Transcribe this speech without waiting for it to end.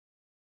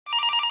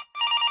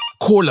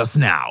Call us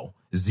now.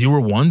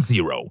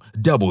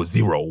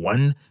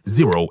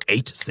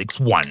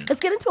 010-001-0861.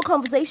 Let's get into a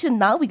conversation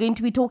now. We're going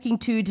to be talking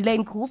to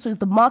Delane Cools, who's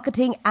the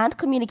Marketing and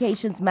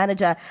Communications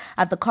Manager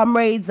at the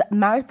Comrades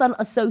Marathon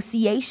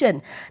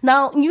Association.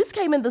 Now, news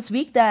came in this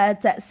week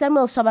that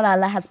Samuel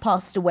Shabalala has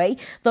passed away.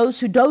 Those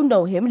who don't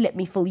know him, let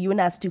me fill you in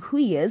as to who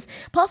he is.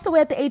 Passed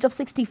away at the age of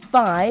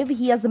 65.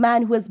 He is a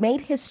man who has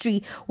made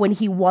history when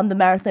he won the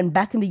marathon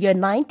back in the year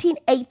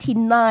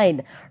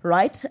 1989,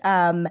 right?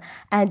 And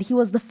he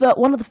was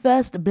one of the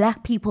first black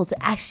people to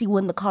actually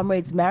win the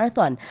Comrades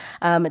Marathon.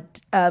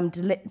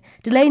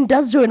 Delane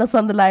does join us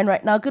on the line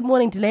right now. Good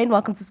morning, Delane.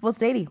 Welcome to Sports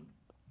Daily.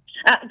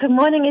 Good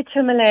morning,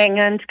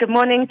 Itumeleng, and good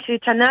morning to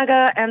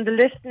Tanaga and the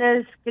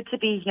listeners. Good to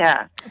be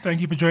here.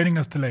 Thank you for joining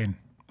us, Delane.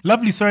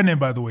 Lovely surname,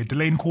 by the way,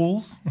 Delane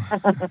Cools.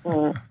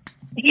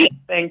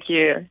 Thank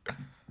you.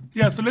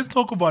 Yeah, so let's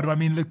talk about him. I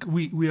mean, look,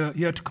 we are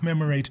here to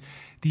commemorate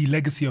the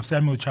legacy of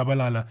Samuel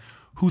Shabalala,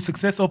 whose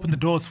success opened the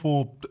doors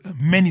for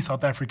many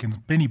South Africans,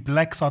 many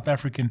black South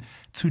Africans,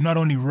 to not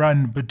only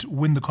run but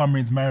win the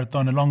Comrades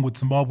Marathon along with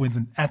Zimbabweans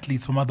and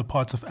athletes from other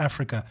parts of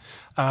Africa.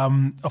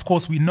 Of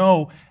course, we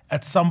know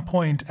at some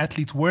point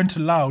athletes weren't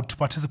allowed to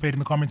participate in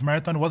the Comrades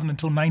Marathon. It wasn't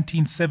until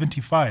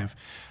 1975.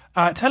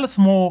 Tell us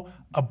more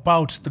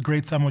about the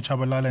great Samuel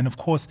Shabalala and, of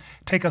course,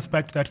 take us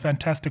back to that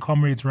fantastic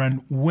Comrades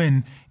Run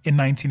win in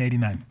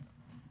 1989.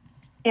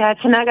 Yeah,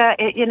 Tanaga,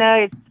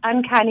 it's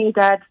uncanny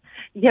that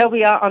here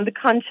we are on the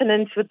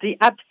continent with the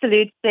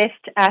absolute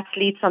best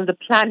athletes on the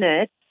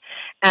planet.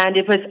 And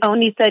it was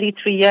only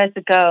 33 years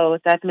ago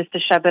that Mr.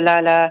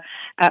 Shabalala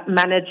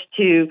managed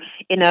to,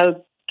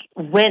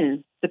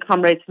 win the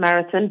Comrades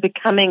Marathon,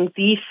 becoming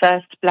the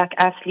first black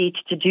athlete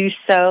to do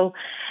so.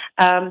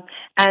 And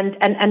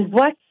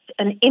what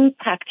an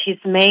impact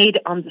he's made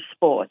on the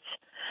sport.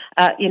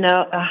 A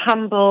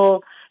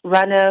humble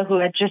runner who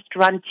had just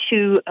run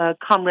two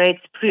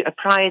Comrades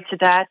prior to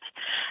that.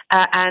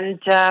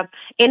 And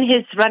in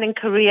his running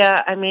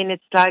career, I mean,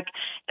 it's like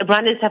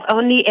runners have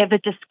only ever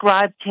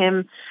described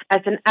him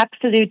as an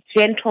absolute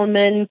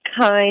gentleman,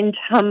 kind,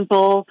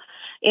 humble,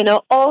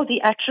 all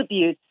the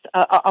attributes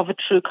of a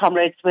true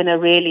Comrades winner,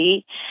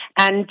 really.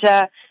 And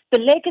the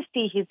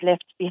legacy he's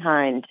left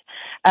behind,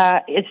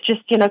 it's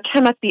just,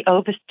 cannot be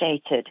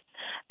overstated.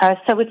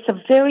 So it's a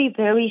very,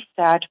 very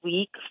sad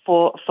week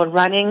for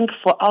running,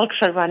 for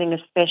ultra running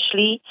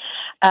especially,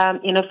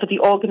 for the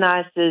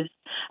organizers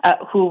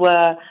who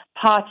were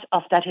part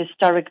of that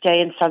historic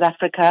day in South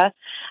Africa.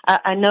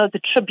 I know the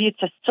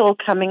tributes are still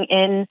coming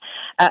in,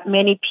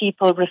 many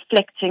people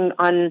reflecting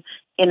on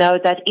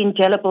that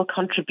indelible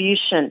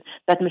contribution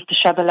that Mr.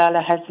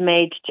 Shabalala has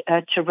made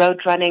to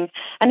road running,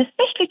 and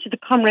especially to the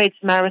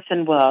Comrades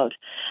Marathon world.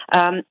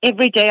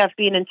 Every day I've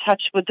been in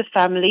touch with the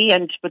family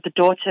and with the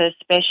daughter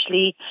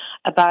especially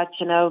about,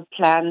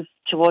 plans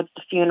towards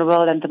the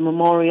funeral and the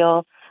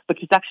memorial,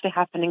 which is actually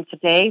happening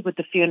today, with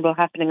the funeral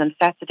happening on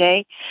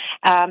Saturday.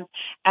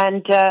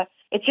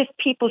 It's just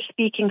people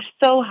speaking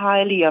so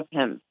highly of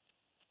him.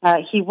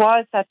 He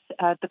was at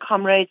the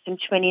Comrades in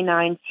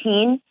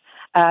 2019.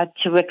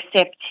 To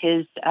accept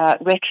his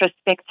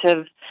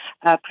retrospective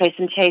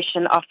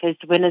presentation of his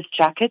winner's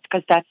jacket,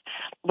 because that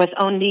was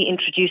only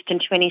introduced in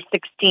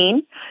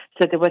 2016.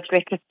 So there was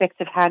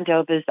retrospective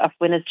handovers of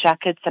winner's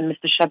jackets, and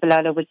Mr.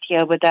 Shabalala was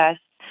here with us,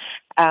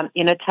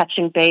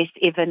 touching base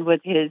even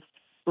with his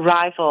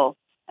rival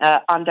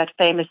on that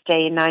famous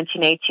day in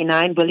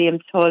 1989, William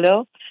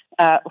Tolo,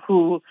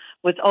 who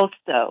was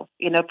also,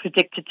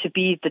 predicted to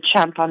be the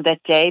champ on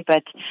that day,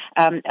 but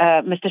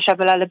Mr.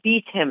 Shabalala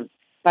beat him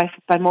by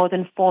more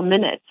than 4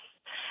 minutes.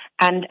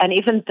 And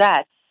even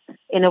that,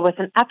 was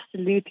an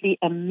absolutely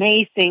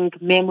amazing,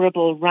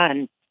 memorable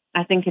run,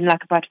 I think in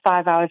like about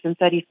 5 hours and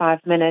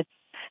 35 minutes.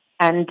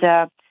 And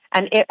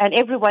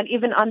everyone,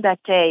 even on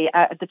that day,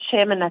 the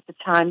chairman at the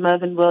time,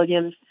 Mervyn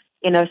Williams,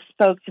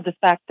 spoke to the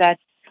fact that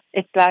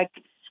it's like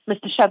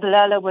Mr.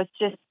 Shabalala was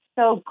just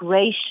so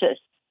gracious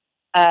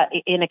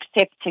in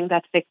accepting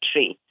that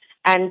victory.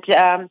 And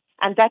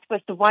that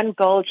was the one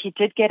gold he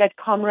did get at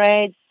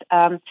Comrades,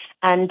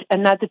 and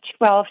another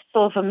 12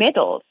 silver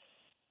medals.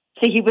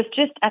 So he was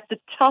just at the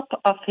top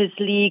of his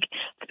league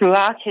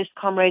throughout his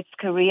Comrades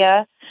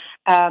career.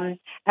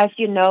 As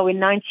you know, in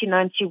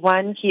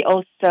 1991, he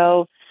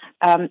also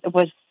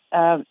was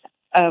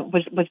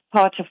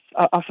part of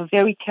a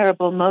very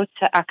terrible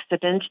motor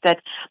accident that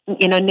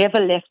never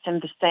left him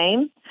the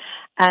same,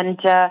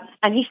 and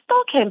he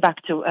still came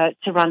back to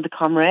run the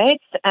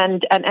Comrades,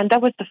 and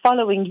that was the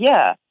following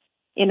year.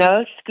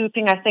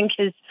 Scooping, I think,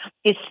 his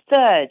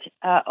third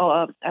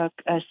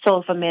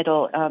silver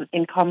medal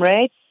in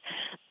Comrades.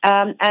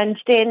 And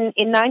then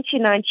in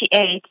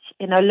 1998,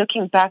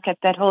 looking back at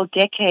that whole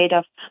decade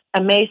of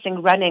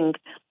amazing running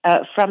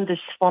from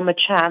this former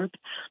champ,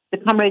 the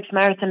Comrades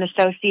Marathon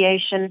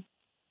Association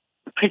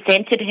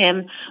presented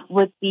him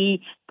with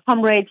the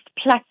Comrades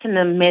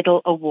Platinum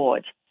Medal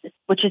Award,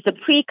 which is a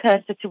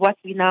precursor to what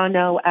we now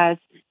know as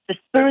the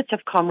Spirit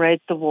of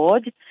Comrades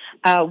Award,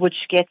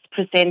 which gets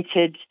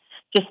presented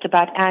just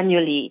about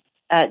annually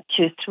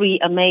to three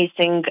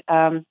amazing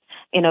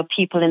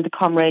people in the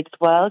comrades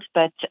world.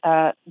 But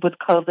with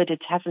COVID,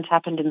 it hasn't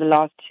happened in the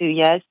last 2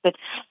 years. But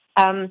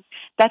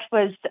that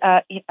was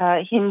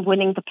him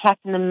winning the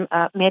Platinum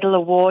Medal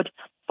Award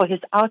for his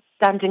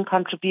outstanding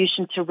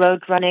contribution to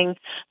road running,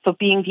 for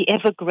being the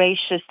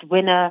ever-gracious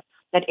winner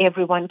that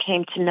everyone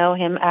came to know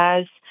him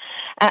as.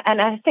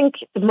 And I think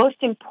the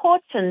most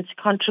important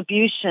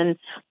contribution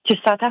to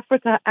South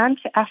Africa and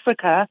to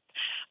Africa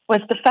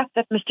was the fact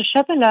that Mr.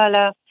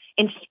 Shabalala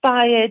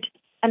inspired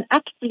an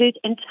absolute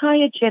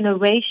entire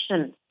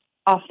generation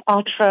of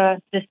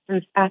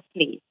ultra-distance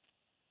athletes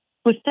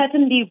who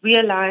suddenly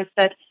realized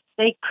that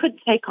they could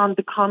take on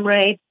the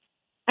comrades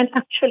and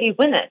actually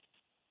win it.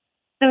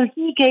 So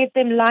he gave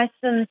them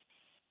license,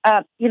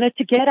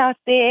 to get out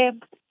there,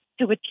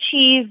 to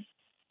achieve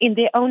in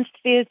their own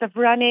spheres of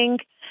running,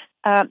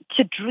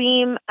 to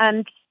dream,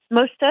 and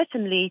most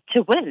certainly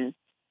to win.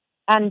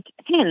 And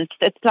hence,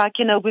 it's like,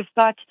 we've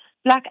got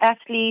black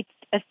athletes,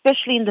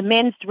 especially in the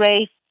men's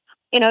race,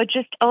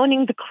 just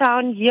owning the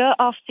crown year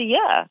after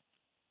year.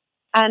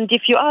 And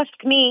if you ask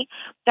me,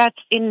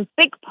 that's in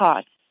big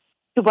part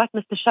to what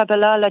Mr.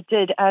 Shabalala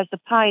did as a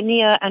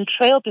pioneer and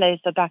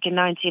trailblazer back in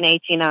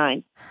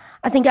 1989.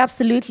 I think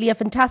absolutely a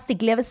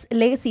fantastic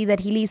legacy that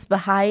he leaves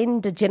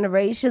behind.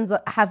 Generations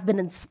have been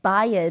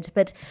inspired.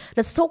 But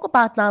let's talk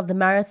about now the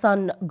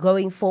marathon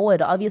going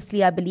forward.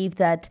 Obviously, I believe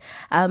that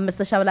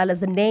Mr. Shabalala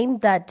is a name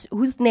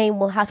whose name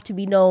will have to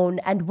be known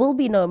and will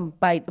be known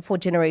for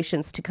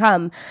generations to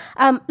come.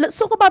 Let's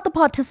talk about the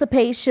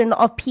participation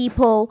of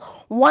people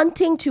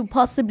wanting to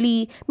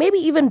possibly maybe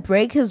even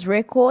break his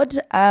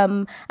record,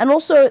 and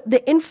also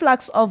the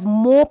influx of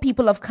more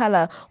people of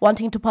color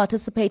wanting to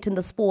participate in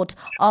the sport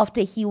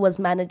after he was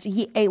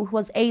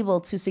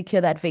able to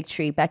secure that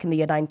victory back in the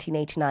year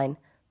 1989.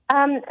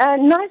 A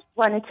nice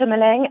one,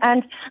 Itumeleng.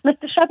 And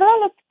Mr.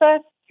 Shabalala's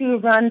first 2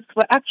 runs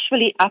were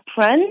actually up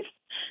runs.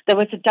 There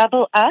was a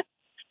double up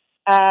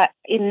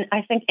in,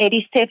 I think,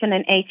 87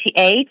 and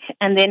 88,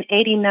 and then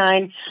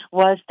 89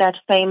 was that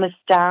famous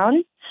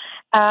down.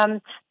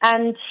 And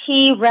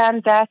he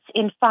ran that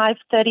in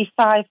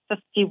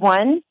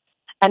 5:35:51.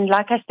 And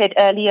like I said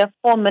earlier,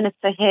 4 minutes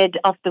ahead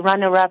of the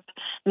runner-up,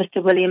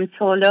 Mr. William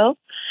Tolo.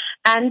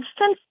 And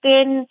since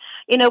then,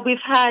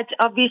 we've had,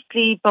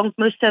 obviously,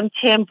 Bongmusa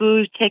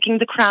Mthembu taking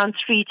the crown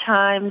 3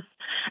 times.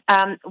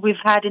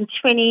 We've had in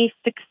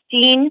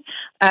 2016,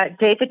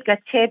 David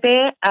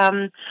Gatebe,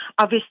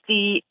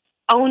 obviously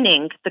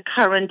owning the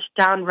current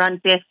down run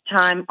best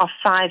time of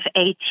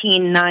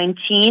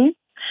 5:18:19.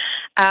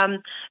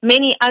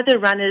 Many other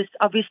runners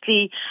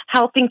obviously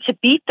helping to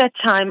beat that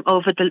time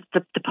over the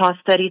past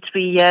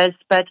 33 years,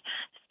 but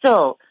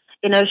still,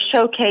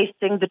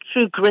 showcasing the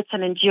true grit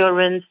and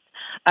endurance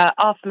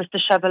of Mr.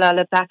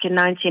 Shabalala back in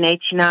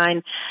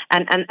 1989.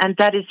 And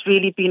that has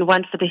really been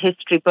one for the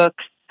history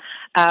books,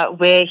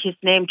 where his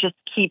name just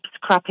keeps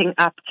cropping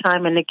up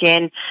time and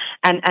again,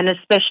 and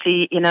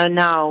especially,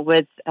 now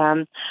with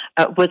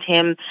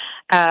him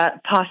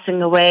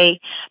passing away.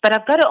 But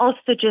I've got to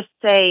also just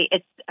say,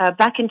 it's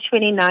back in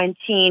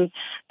 2019,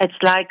 it's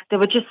like there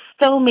were just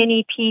so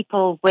many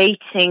people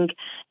waiting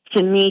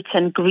to meet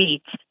and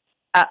greet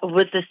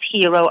with this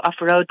hero of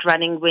road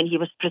running when he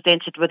was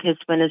presented with his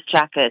winner's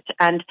jacket.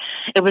 And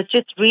it was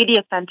just really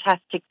a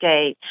fantastic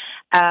day.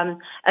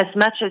 As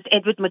much as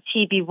Edward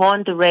Mothibi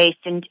won the race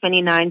in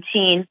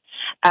 2019,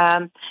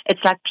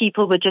 it's like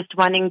people were just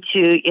wanting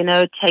to,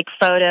 take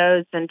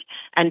photos and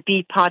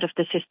be part of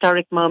this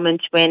historic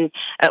moment when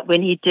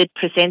he did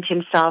present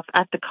himself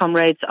at the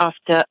Comrades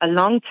after a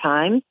long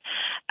time,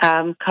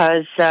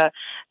 because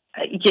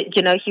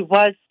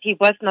he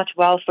was not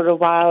well for a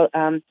while,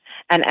 and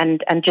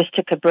just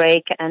took a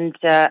break. And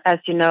as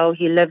you know,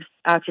 he lives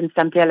out in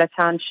Samdela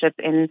Township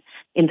in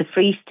the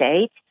Free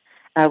State,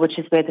 which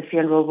is where the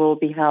funeral will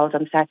be held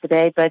on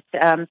Saturday. But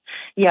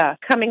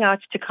coming out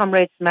to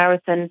Comrades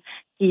Marathon,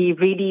 he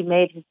really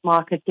made his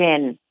mark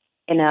again.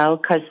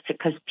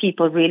 Because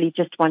people really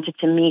just wanted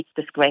to meet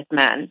this great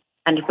man.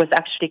 And it was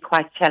actually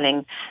quite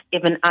telling.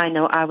 Even I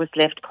know I was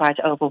left quite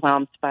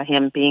overwhelmed by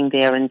him being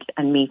there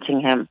and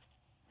meeting him.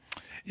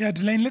 Yeah,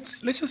 Delane,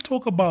 let's just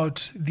talk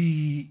about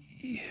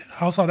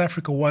how South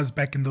Africa was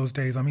back in those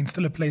days. I mean,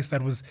 still a place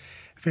that was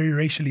very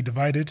racially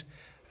divided.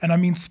 And I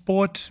mean,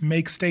 sport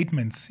makes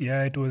statements.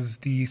 Yeah, it was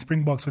the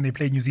Springboks when they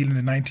played New Zealand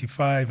in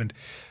 95, and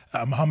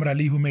Muhammad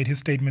Ali, who made his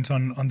statements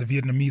on the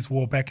Vietnamese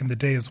War back in the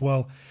day as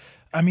well.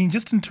 I mean,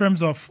 just in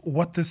terms of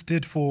what this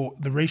did for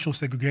the racial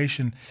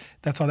segregation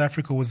that South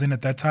Africa was in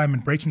at that time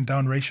and breaking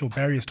down racial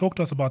barriers. Talk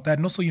to us about that.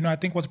 And also, I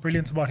think what's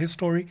brilliant about his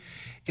story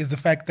is the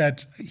fact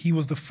that he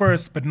was the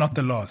first but not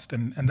the last.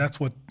 And that's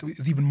what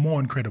is even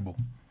more incredible.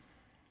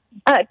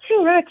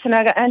 True, right,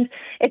 Sanaga. And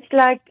it's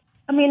like,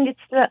 it's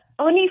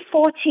only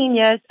 14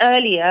 years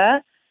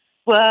earlier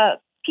were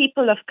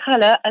people of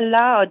color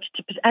allowed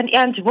to,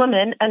 and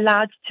women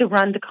allowed to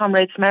run the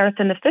Comrades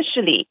Marathon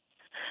officially.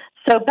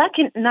 So back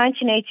in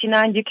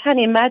 1989, you can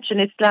imagine,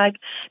 it's like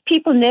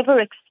people never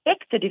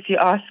expected, if you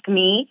ask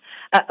me,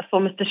 for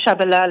Mr.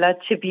 Shabalala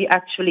to be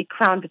actually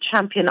crowned the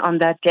champion on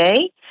that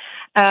day.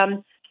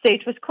 say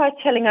it was quite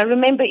telling. I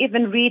remember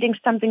even reading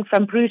something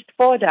from Bruce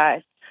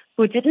Fordyce,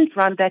 who didn't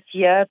run that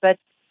year, but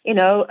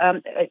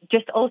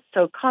just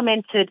also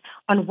commented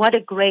on what a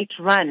great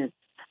run,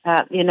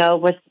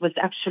 was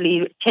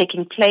actually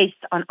taking place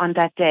on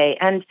that day.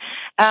 And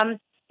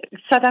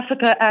South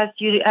Africa, as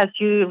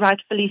you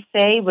rightfully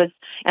say, was,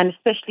 and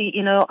especially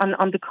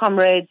on the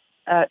Comrades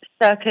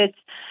circuit,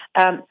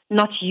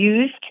 not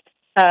used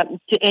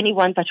to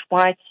anyone but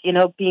whites,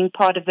 being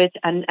part of it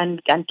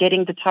and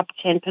getting the top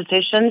 10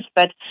 positions.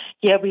 But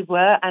here we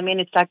were. I mean,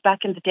 it's like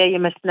back in the day, you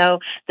must know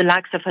the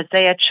likes of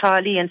Hosea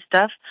Charlie and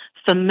stuff,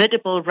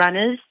 formidable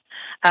runners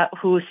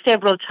who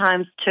several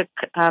times took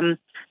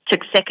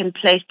second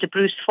place to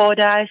Bruce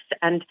Fordyce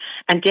and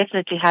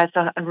definitely has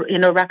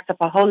racked up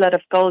a whole lot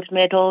of gold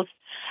medals.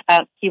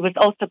 He was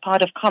also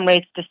part of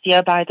Comrades this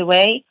year, by the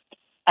way.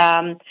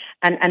 And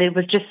it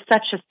was just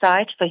such a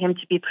sight for him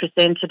to be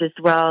presented as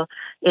well,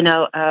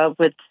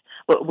 with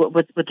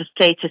the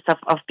status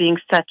of being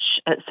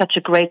such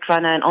a great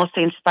runner and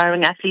also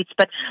inspiring athletes,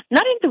 but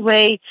not in the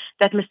way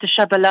that Mr.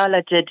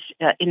 Shabalala did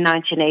in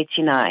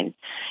 1989.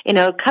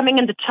 Coming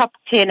in the top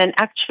 10 and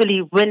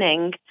actually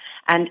winning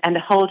and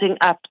holding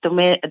up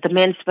the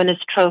men's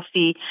winners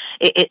trophy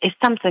is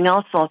something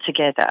else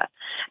altogether.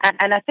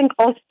 And I think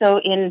also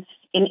in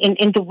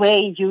the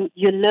way you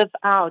live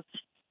out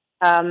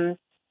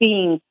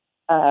being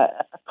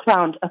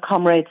crowned a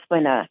Comrades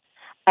winner.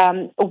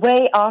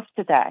 Way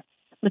after that,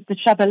 Mr.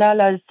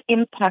 Shabalala's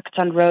impact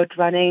on road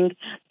running,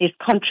 his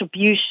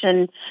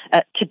contribution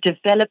to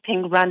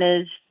developing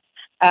runners,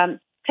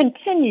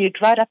 continued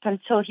right up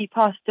until he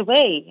passed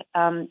away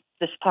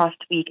this past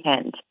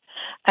weekend.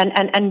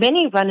 And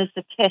many runners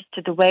attest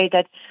to the way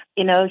that,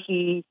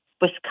 he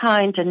was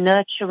kind and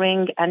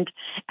nurturing and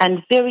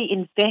very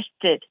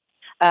invested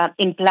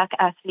in black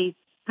athletes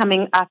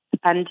coming up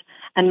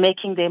and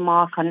making their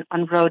mark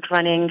on road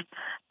running.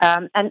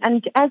 And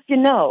as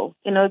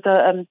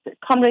the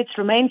Comrades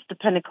remains the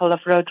pinnacle of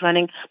road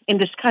running in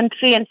this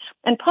country and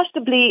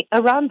possibly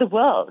around the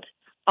world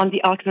on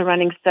the ultra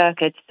running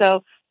circuit.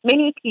 So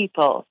many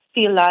people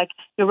feel like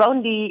you're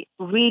only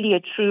really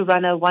a true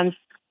runner once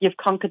you've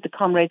conquered the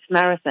Comrades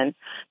Marathon.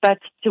 But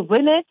to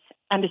win it,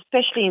 and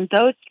especially in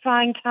those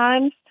trying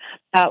times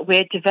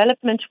where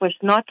development was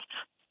not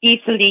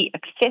easily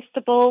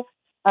accessible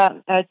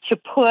to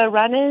poor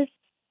runners,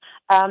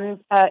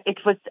 it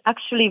was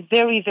actually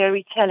very,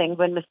 very telling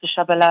when Mr.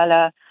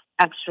 Shabalala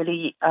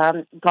actually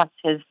got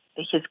his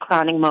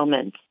crowning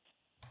moment.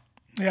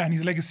 Yeah, and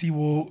his legacy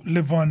will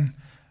live on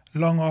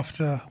long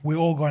after we're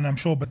all gone, I'm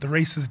sure, but the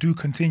races do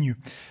continue.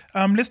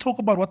 Let's talk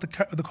about what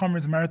the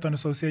Comrades Marathon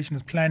Association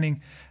is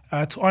planning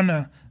to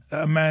honor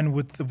a man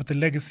with the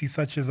legacy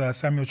such as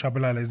Samuel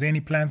Shabalala. Is there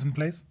any plans in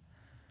place?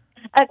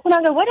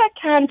 Kunanga, what I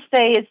can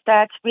say is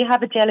that we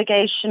have a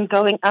delegation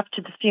going up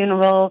to the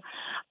funeral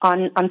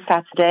on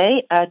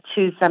Saturday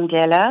to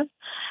Zamdela,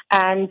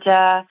 and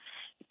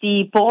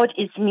the board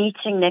is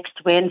meeting next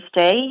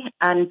Wednesday,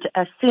 and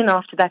soon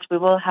after that we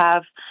will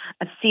have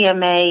a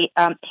CMA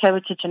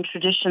Heritage and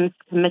Traditions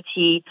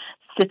Committee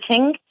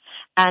sitting,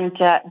 and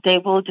they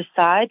will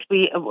decide.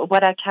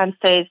 What I can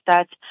say is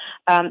that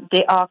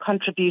there are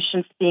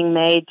contributions being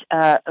made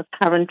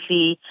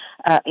currently,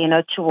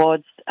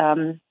 towards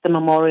the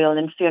memorial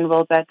and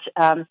funeral. But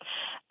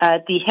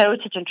the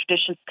Heritage and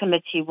Traditions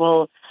Committee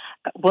will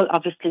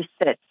obviously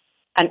sit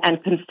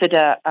and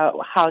consider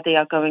how they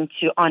are going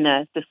to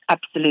honor this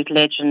absolute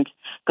legend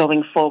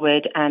going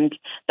forward, and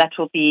that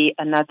will be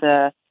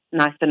another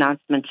nice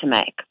announcement to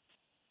make.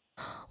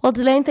 Well,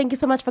 Delaine, thank you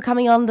so much for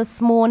coming on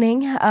this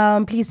morning.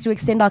 Please do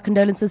extend our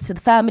condolences to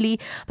the family,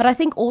 but I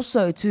think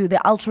also to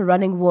the ultra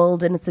running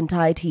world in its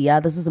entirety. Yeah,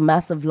 this is a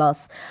massive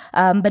loss.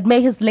 But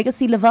may his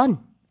legacy live on.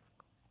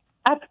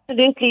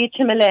 Absolutely,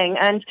 Timiling,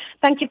 and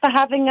thank you for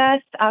having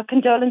us. Our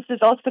condolences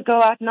also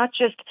go out not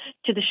just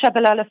to the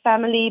Shabalala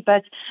family,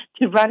 but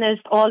to runners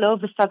all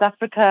over South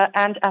Africa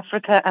and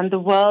the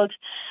world.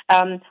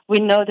 We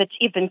know that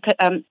even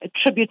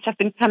tributes have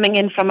been coming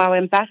in from our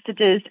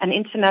ambassadors and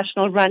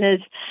international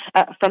runners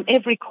from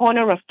every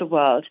corner of the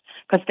world,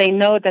 because they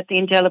know that the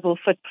indelible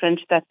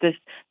footprint that this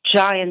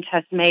giant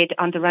has made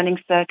on the running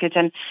circuit,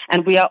 and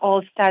we are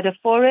all sadder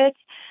for it,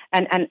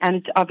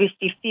 and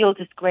obviously feel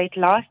this great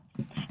loss.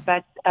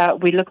 But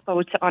we look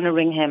forward to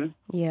honoring him.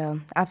 Yeah,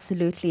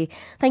 absolutely.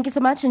 Thank you so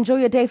much. Enjoy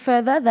your day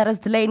further. That is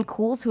Delaine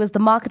Coles, who is the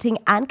Marketing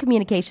and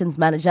Communications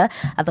Manager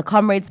at the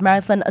Comrades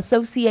Marathon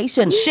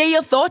Association. Share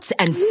your thoughts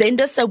and send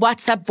us a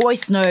WhatsApp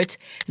voice note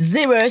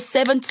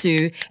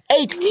 072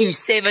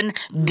 827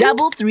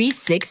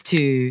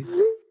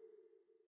 3362.